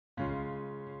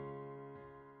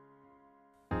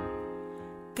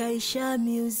Kaysha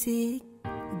music,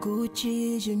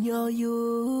 Gucci Junior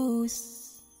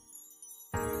use.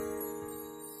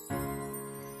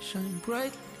 Shine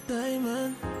bright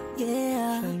diamond,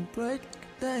 Yeah, shine bright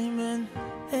diamond,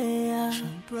 yeah.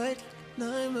 shine bright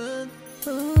diamond.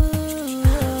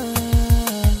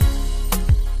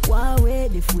 Wawe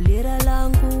de fulera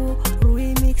langu,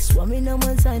 remix wamena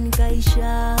mwanzani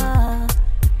Kaysha.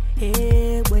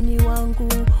 Bweni wangu,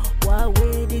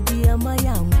 wawe de diama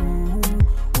yangu.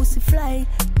 Usifly,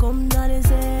 kom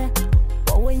naleze,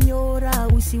 wawe nyora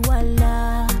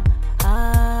usiwala.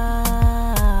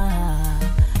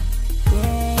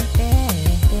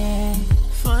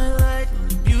 Fine light,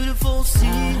 beautiful sea.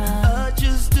 I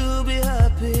just to be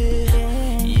happy.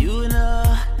 You and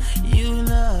I,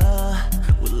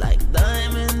 we're like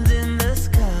diamonds in the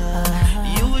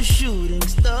sky. You a shooting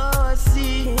star, I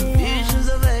see visions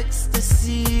of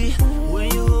ecstasy.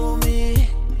 When you hold me,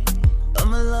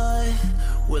 I'm alive.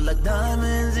 We're like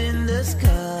diamonds in the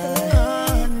sky.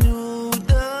 I knew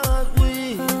that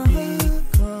we'd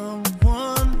become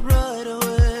one right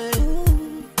away.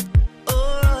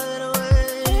 Oh, right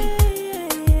away.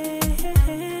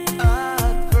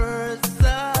 At first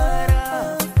sight,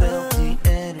 I felt the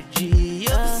energy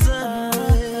of sun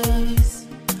rays.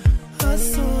 I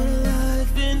saw the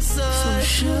life inside. So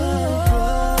shine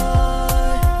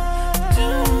bright tonight.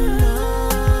 You and I,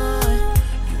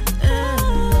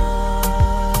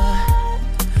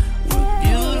 we're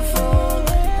beautiful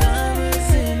like diamonds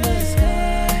in the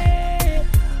sky.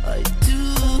 I do,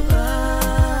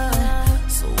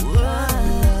 so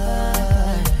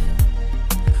alive.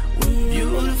 We're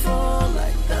beautiful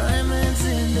like diamonds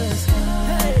in the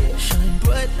sky. Shine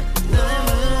bright like a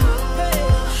diamond.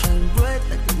 Shine bright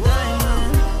like a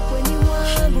diamond.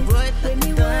 Shine bright like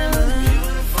a diamond.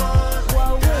 Beautiful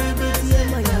like diamonds in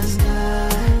the sky.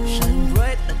 Shine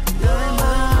bright like a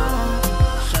diamond.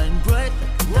 Shine bright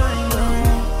like a diamond.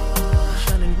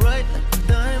 Shining bright like a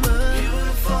diamond.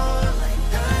 Beautiful like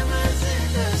diamonds in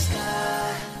the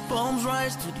sky. Palms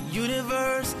rise to the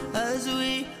universe as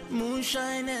we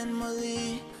moonshine and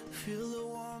Molly feel the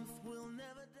warmth.